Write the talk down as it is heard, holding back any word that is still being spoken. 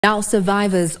Now,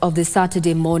 survivors of the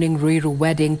Saturday morning Ruiru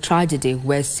wedding tragedy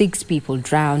where 6 people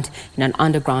drowned in an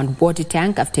underground water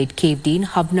tank after it caved in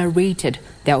have narrated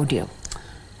their ordeal.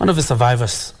 One of the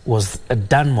survivors was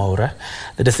Dan Mwaura,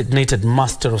 the designated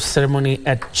master of ceremony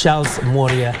at Charles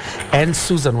Mworia and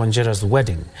Susan Wanjira's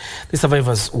wedding. The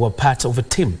survivors were part of a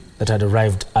team that had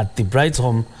arrived at the bride's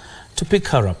home to pick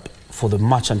her up for the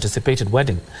much-anticipated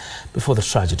wedding before the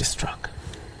tragedy struck.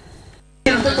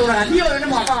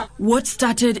 What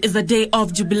started as a day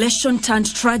of jubilation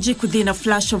turned tragic within a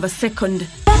flash of a second.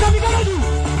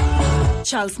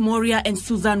 Charles Mworia and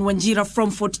Susan Wanjira from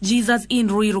Fort Jesus in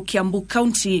Ruiru, Kiambu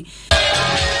County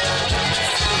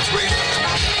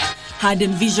had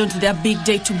envisioned their big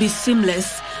day to be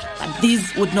seamless, but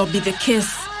this would not be the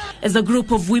case. As a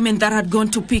group of women that had gone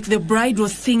to pick the bride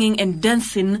was singing and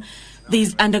dancing,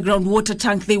 this underground water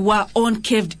tank they were on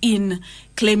caved in,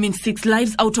 claiming 6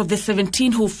 lives out of the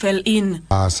 17 who fell in.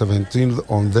 17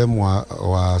 of them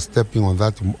were stepping on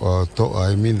that,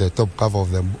 the top cover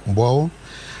of the bowl,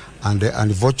 and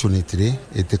unfortunately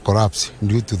it collapsed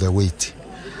due to the weight.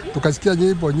 Tukasikia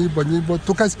nyimbo,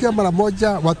 tukasikia mara moja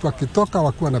watu wakitoka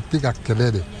wakiwa wanapiga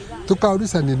kelele.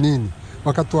 Tukauliza ni nini?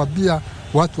 Wakatuambia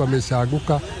watu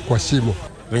wameshaanguka kwa shimo.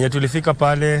 Venye tulifika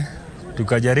pale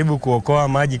tukajaribu kuokoa,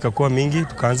 maji ikakuwa mingi,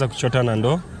 tukaanza kuchota na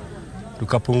ndoo,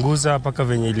 tukapunguza mpaka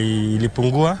venye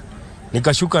ilipungua,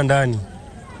 nikashuka ndani.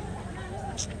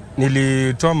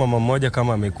 Nilitoa mama mmoja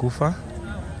kama amekufa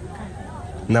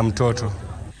na mtoto.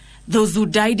 Those who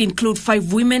died include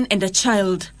 5 women and a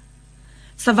child.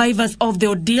 Survivors of the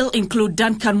ordeal include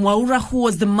Dan Mwaura, who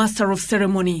was the master of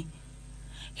ceremony.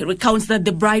 He recounts that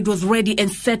the bride was ready and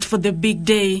set for the big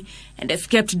day and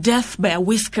escaped death by a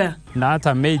whisker. Na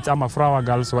hata maids ama flower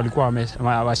girls walikuwa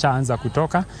washaanza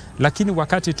kutoka, lakini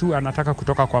wakati tu anataka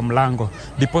kutoka kwa mlango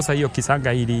ndiposa hiyo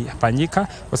kisanga ilifanyika,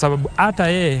 kwa sababu hata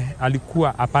yeye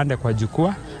alikuwa apande kwa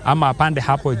jukwaa ama apande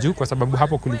hapo juu, kwa sababu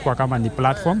hapo kulikuwa kama ni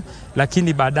platform,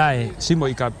 lakini baadaye shimo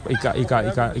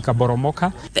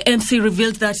ikaboromoka. The MC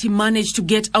revealed that he managed to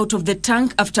get out of the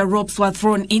tank after ropes were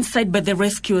thrown inside by the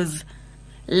rescuers.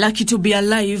 Lucky to be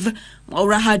alive,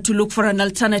 Mworia had to look for an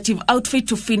alternative outfit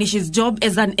to finish his job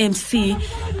as an MC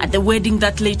at the wedding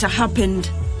that later happened.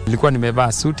 Nilikuwa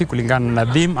nimevaa suti kulingana na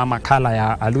theme ama kala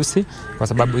ya harusi, kwa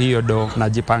sababu hiyo ndo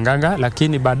najipanganga,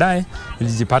 lakini baadaye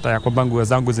nilijipata ya kwamba nguo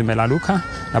zangu zimelaluka,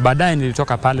 na baadaye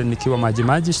nilitoka pale nikiwa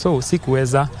majimaji, so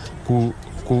sikuweza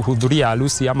kuhudhuria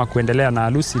harusi ama kuendelea na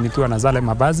harusi nikiwa na zale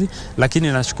mavazi,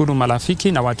 lakini nashukuru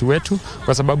marafiki na watu wetu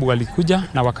kwa sababu walikuja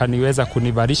na wakaniweza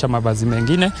kunivalisha mavazi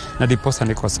mengine na diposa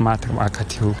niko smart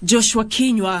wakati huu. Joshua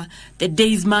Kinywa, the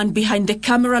day's man behind the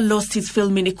camera, lost his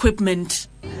filming equipment.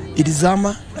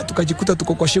 Ilizama na tukajikuta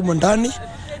tuko kwa shimo ndani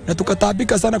na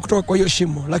tukataabika sana kutoka kwa hiyo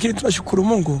shimo, lakini tunashukuru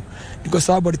Mungu ni kwa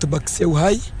sababu alitubakisia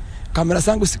uhai. Kamera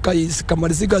zangu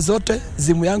zikamalizika zote,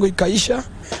 zimu yangu ikaisha.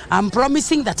 I'm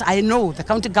promising that I know the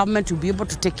county government will be able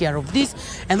to take care of this,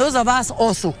 and those of us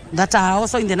also that are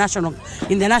also in the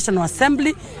National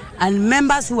Assembly and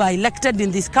members who are elected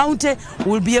in this county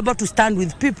will be able to stand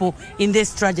with people in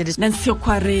this tragedy. Nancy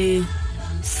Okware,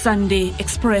 Sunday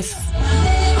Express.